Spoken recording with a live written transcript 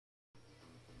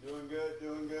good,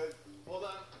 doing good. Hold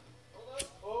on. Hold on.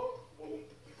 Oh.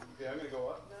 Okay, I'm gonna go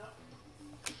up now.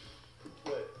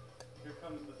 Good. Here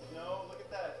comes the snow. Look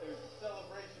at that. There's a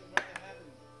celebration right in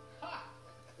heaven. Ha!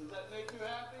 Does that make you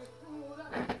happy?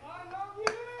 I love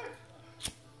you!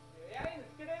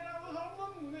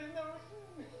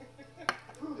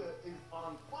 Fruta is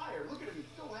on fire. Look at him.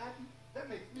 He's so happy. That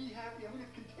makes me happy. I mean,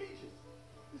 it's contagious.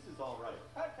 This is all right.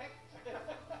 Perfect.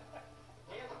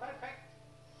 Yes, perfect.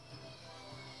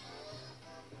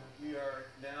 We are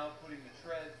now putting the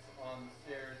treads on the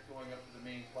stairs going up to the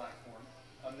main platform.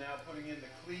 I'm now putting in the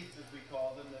cleats, as we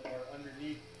call them, that are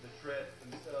underneath the treads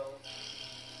themselves.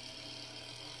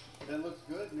 That looks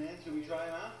good, man. Should we try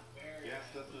them out? Yes,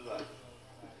 this is us.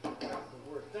 That's the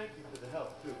word. Thank you for the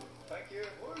help, too. Thank you.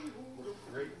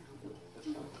 Great.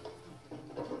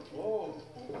 Whoa.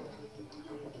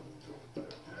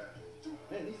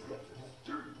 Man, these guys are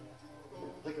sturdy.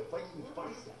 Like a Viking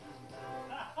bicep.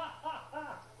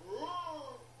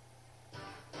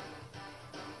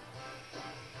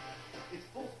 It's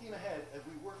full steam ahead as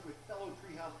we work with fellow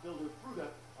treehouse builder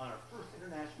Fruta on our first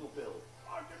international build.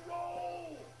 Rock and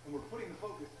roll! And we're putting the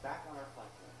focus back on our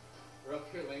platform. We're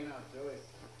up here laying out joists,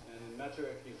 and in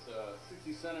metric it's a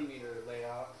 60 centimeter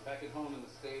layout. Back at home in the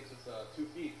States it's 2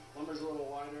 feet. Lumber's a little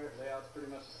wider, layout's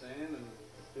pretty much the same, and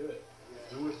let's do it.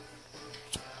 Let's do it.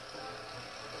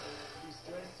 These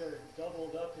joints are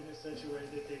doubled up in such a way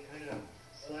that they kind of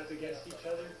slap against each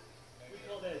other. We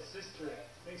call that sister.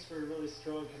 Makes for a really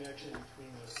strong connection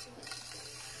between those joints.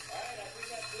 Alright, I think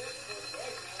that's it for the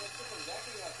break. Now let's put some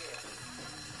decking up here.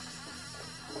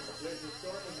 There's a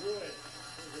storm of ruin.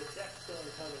 There's a deck storm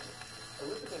coming.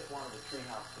 Elizabeth wanted the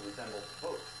treehouse to resemble the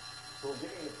boat, so we're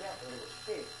giving the deck a little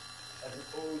shape as an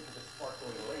ode to the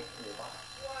sparkling lake nearby.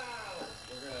 Wow!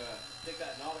 We're going to take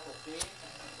that nautical theme,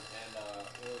 and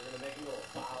we're going to make a little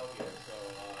bow here. So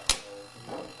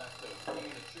we'll have to be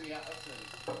in a treehouse and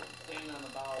stand on the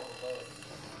bow of a boat.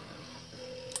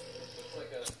 Looks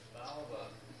like a bow of a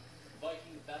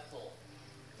Viking vessel.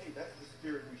 Hey, that's the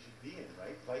spirit we should be in,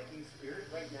 right? Viking spirit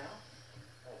right now?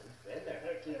 Oh, we've been there.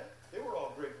 Heck yeah. They were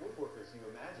all great woodworkers, you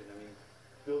imagine. I mean,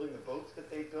 building the boats that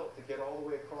they built to get all the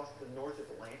way across the North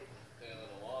Atlantic. Sailing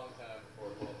a long time before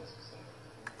Columbus was sent.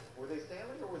 Were they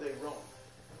sailing or were they rowing?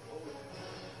 What was it?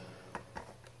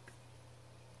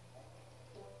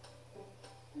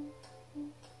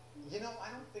 You know,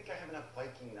 I don't think I have enough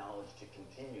Viking knowledge to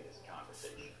continue this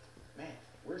conversation. Man,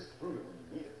 where's Fruta when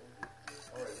you need her?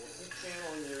 All right, well, keep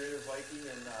channeling your inner Viking,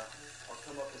 and I'll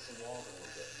come up with some walls in a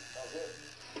little bit. Sounds good.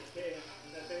 Okay,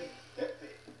 is that big?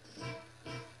 Fifty.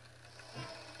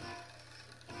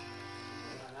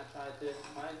 And I tried to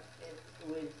find it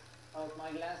without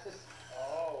my glasses.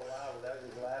 Oh, wow, without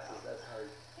your glasses, that's hard.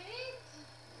 Hey,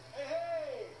 Hey,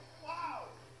 hey!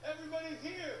 Wow! Everybody's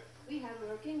here! we have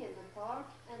working in the park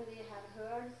and we have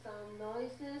heard some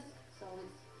noises, so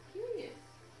it's curious.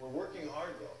 We're working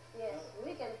hard, though. Yes,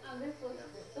 we can. And this was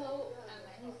so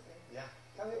amazing. Yeah.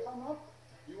 Can we come up?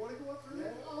 You want to go up through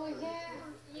there? Oh yeah,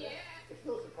 yeah. It's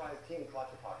no surprise Team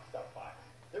Clutterpox stopped by.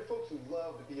 They're folks who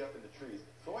love to be up in the trees,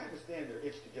 so I understand their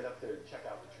itch to get up there and check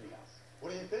out the treehouse.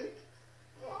 What do you think?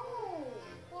 Oh,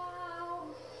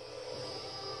 wow.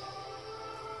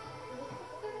 Look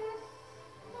at this.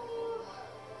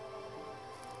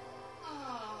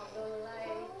 Oh, the lake.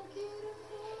 So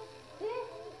beautiful. This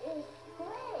is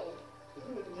great.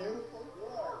 Isn't it beautiful?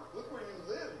 Wow. Look where you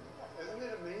live. Isn't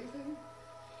it amazing?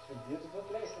 A beautiful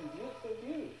place and beautiful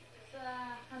view. It's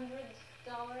 $100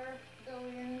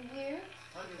 going view.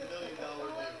 $100 million view.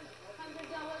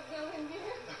 $100 going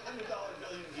view. $100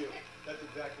 billion view. That's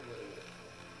exactly what it is.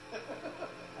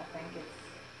 I think it's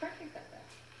perfect at that.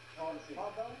 I want to see.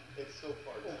 How about? It's so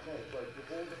far down. Okay. It's like you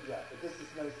hold it. Yeah, but this is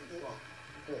nice and strong.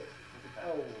 Okay. Look at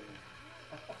that. Oh.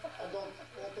 I don't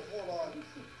want to hold on.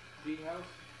 The house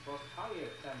was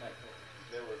higher than that.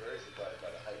 They were very surprised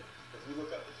by the height. If you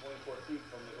look up at 24 feet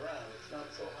from the ground, it's not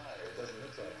so high. It doesn't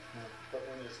look so high. No. But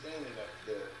when you're standing up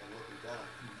there and looking down,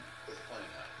 it's plenty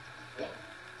high.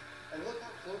 Yeah. And look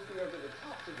how close we are to the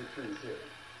tops of the trees here.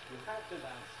 You have to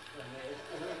dance when it's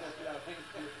laughing.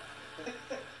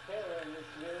 Here and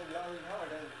it's very blowing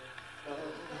hard. And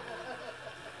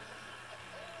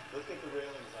Let's get the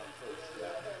railings on first.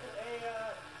 Yeah. hey,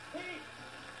 Pete!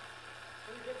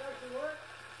 Can you get back to work?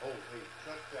 Oh, hey,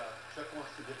 Chuck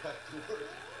wants to get back to work.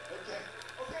 Okay.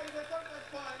 Okay, that's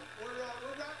fine. We're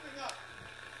wrapping up.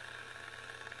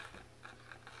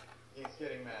 He's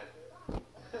getting mad.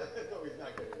 No, he's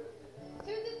not getting mad.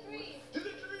 To the trees. To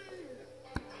the trees!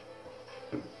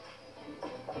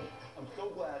 I'm so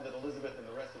glad that Elizabeth and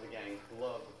the rest of the gang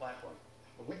love the platform.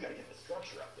 But we've got to get the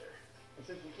structure up there. It's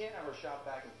Since we can't have our shop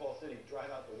back in Fall City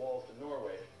drive out the walls to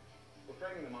Norway, we're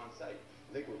framing them on site. I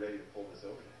think we're ready to pull this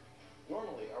over now.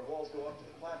 Normally, our walls go up to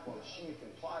the platform sheathed in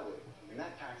plywood, and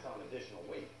that packs on additional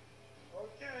weight.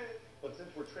 Okay. But since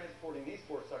we're transporting these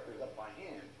four suckers up by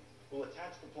hand, we'll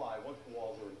attach the ply once the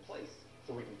walls are in place,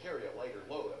 so we can carry a lighter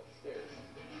load up the stairs.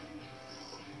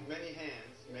 Many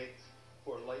hands make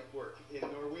for light work. In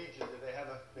Norwegian, do they have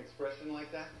an expression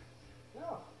like that?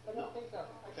 No, I don't think so.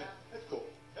 Okay, that's cool.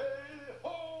 Hey,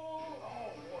 ho!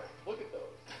 Oh, boy. Look at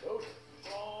those. Those are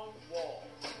strong walls.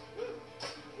 Woo,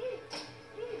 woo,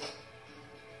 woo.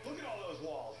 Look at all those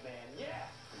walls, man. Yeah!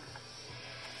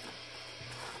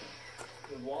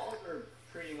 The walls are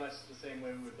pretty much the same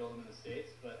way we would build them in the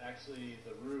States, but actually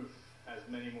the roof has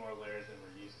many more layers than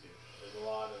we're used to. There's a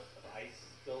lot of ice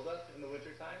buildup in the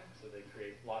wintertime, so they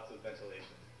create lots of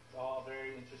ventilation. It's all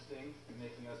very interesting and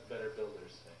making us better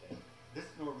builders, I think. This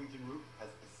Norwegian roof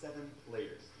has 7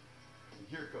 layers. And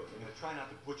here it goes. I'm going to try not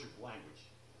to butcher the language.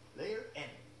 Layer N.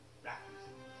 Rafters.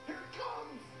 Here it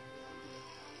comes!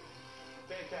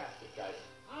 Fantastic, guys.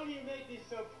 How do you make these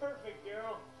so perfect,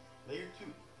 Daryl? Layer 2.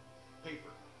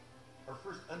 Paper. Our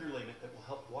first underlayment that will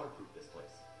help waterproof this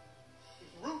place.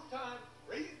 It's roof time!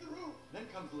 Raise the roof! Then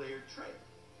comes layer tray.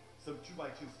 Some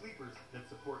 2x2 sleepers that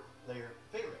support layer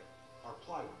fare, our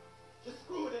plywood. Just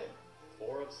screw it in.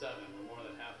 4 of 7, we're more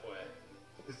than halfway.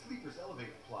 The sleepers elevate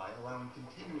the ply, allowing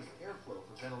continuous airflow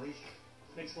for ventilation.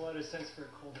 Makes a lot of sense for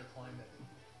a colder climate.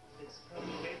 It's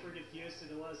probably vapor diffused.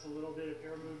 It allows a little bit of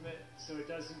air movement, so it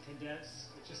doesn't condense.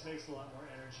 It just makes a lot more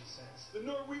energy sense. The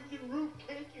Norwegian roof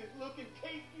cake is looking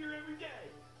cakier every day.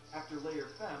 After layer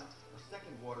femme, our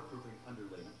second waterproofing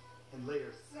underlayment, and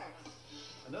layer sex,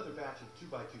 another batch of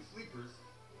 2x2 sleepers,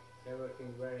 They're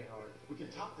working very hard. we can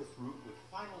top this roof with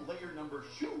final layer number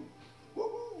shoe.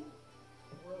 Woohoo!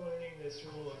 We're learning this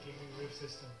rule-looking roof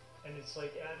system, and it's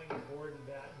like adding a board and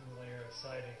batten layer of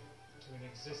siding to an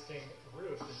existing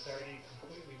roof that's already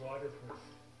completely waterproof.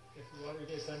 If the water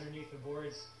gets underneath the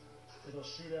boards, it'll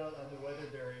shoot out on the weather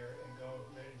barrier and go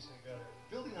right into the gutter.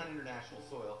 Building on international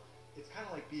soil, it's kind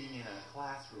of like being in a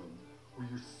classroom where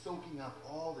you're soaking up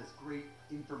all this great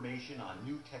information on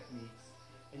new techniques,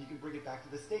 and you can bring it back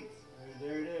to the States.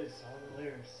 There it is, all the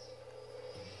layers.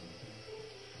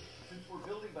 Since we're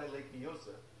building by Lake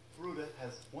Mjosa, Fruda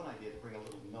has one idea to bring a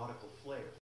little nautical flair.